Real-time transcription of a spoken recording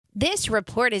This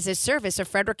report is a service of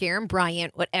Frederick Air and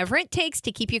Bryant. Whatever it takes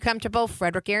to keep you comfortable,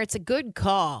 Frederick Air, it's a good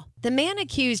call. The man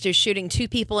accused of shooting two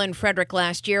people in Frederick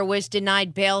last year was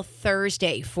denied bail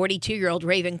Thursday. 42-year-old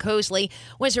Raven Cosley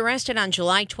was arrested on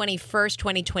July 21st,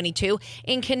 2022,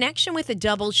 in connection with a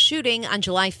double shooting on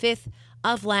July 5th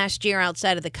of last year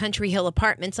outside of the Country Hill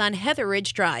Apartments on Heather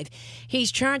Ridge Drive.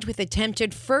 He's charged with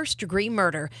attempted first-degree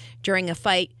murder. During a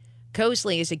fight,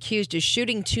 Cosley is accused of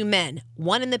shooting two men,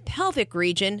 one in the pelvic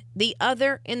region, the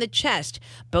other in the chest.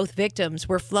 Both victims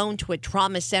were flown to a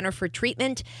trauma center for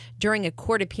treatment. During a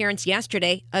court appearance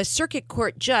yesterday, a circuit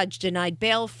court judge denied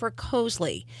bail for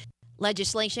Cosley.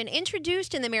 Legislation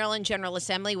introduced in the Maryland General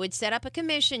Assembly would set up a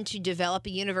commission to develop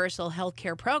a universal health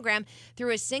care program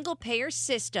through a single-payer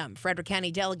system. Frederick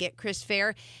County Delegate Chris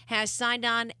Fair has signed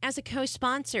on as a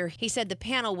co-sponsor. He said the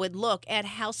panel would look at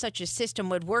how such a system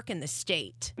would work in the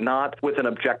state. Not with an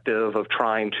objective of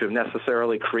trying to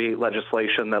necessarily create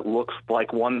legislation that looks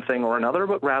like one thing or another,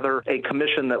 but rather a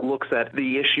commission that looks at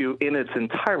the issue in its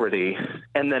entirety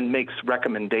and then makes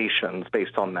recommendations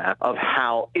based on that of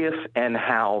how, if and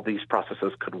how these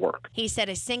processes could work. He said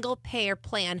a single-payer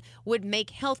plan would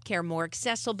make health care more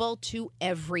accessible to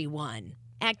everyone.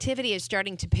 Activity is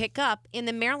starting to pick up in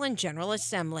the Maryland General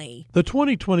Assembly. The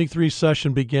 2023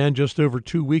 session began just over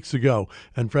 2 weeks ago,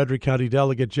 and Frederick County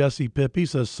Delegate Jesse Pippy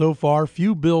says so far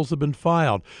few bills have been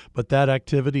filed, but that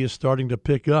activity is starting to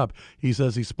pick up. He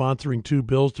says he's sponsoring two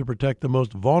bills to protect the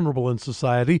most vulnerable in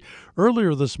society.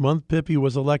 Earlier this month, Pippy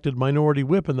was elected Minority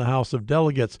Whip in the House of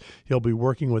Delegates. He'll be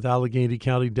working with Allegheny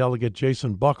County Delegate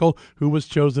Jason Buckle, who was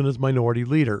chosen as Minority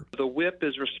Leader. The whip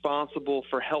is responsible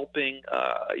for helping,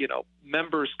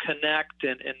 members connect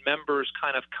and members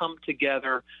kind of come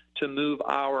together to move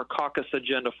our caucus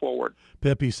agenda forward.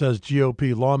 Pippy says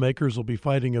GOP lawmakers will be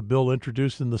fighting a bill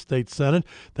introduced in the state Senate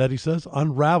that he says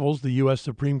unravels the U.S.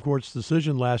 Supreme Court's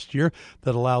decision last year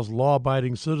that allows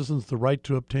law-abiding citizens the right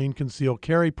to obtain concealed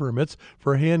carry permits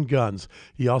for handguns.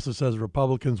 He also says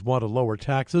Republicans want to lower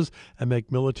taxes and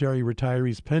make military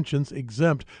retirees' pensions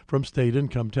exempt from state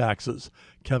income taxes.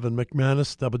 Kevin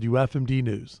McManus, WFMD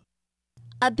News.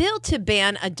 A bill to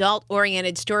ban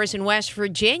adult-oriented stores in West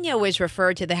Virginia was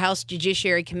referred to the House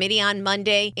Judiciary Committee on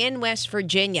Monday in West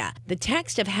Virginia. The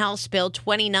text of House Bill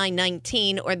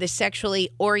 2919, or the Sexually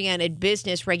Oriented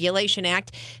Business Regulation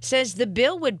Act, says the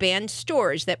bill would ban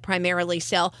stores that primarily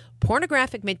sell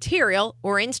pornographic material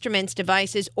or instruments,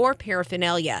 devices, or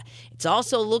paraphernalia. It's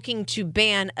also looking to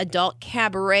ban adult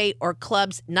cabaret or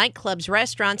clubs, nightclubs,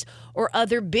 restaurants, or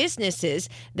other businesses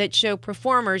that show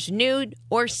performers nude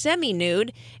or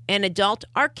semi-nude, and adult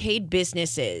arcade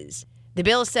businesses. The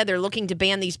bill said they're looking to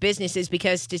ban these businesses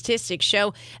because statistics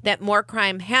show that more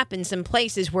crime happens in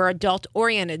places where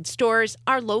adult-oriented stores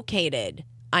are located.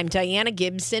 I'm Diana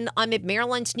Gibson. I'm at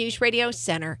Maryland's News Radio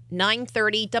Center,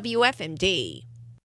 930 WFMD.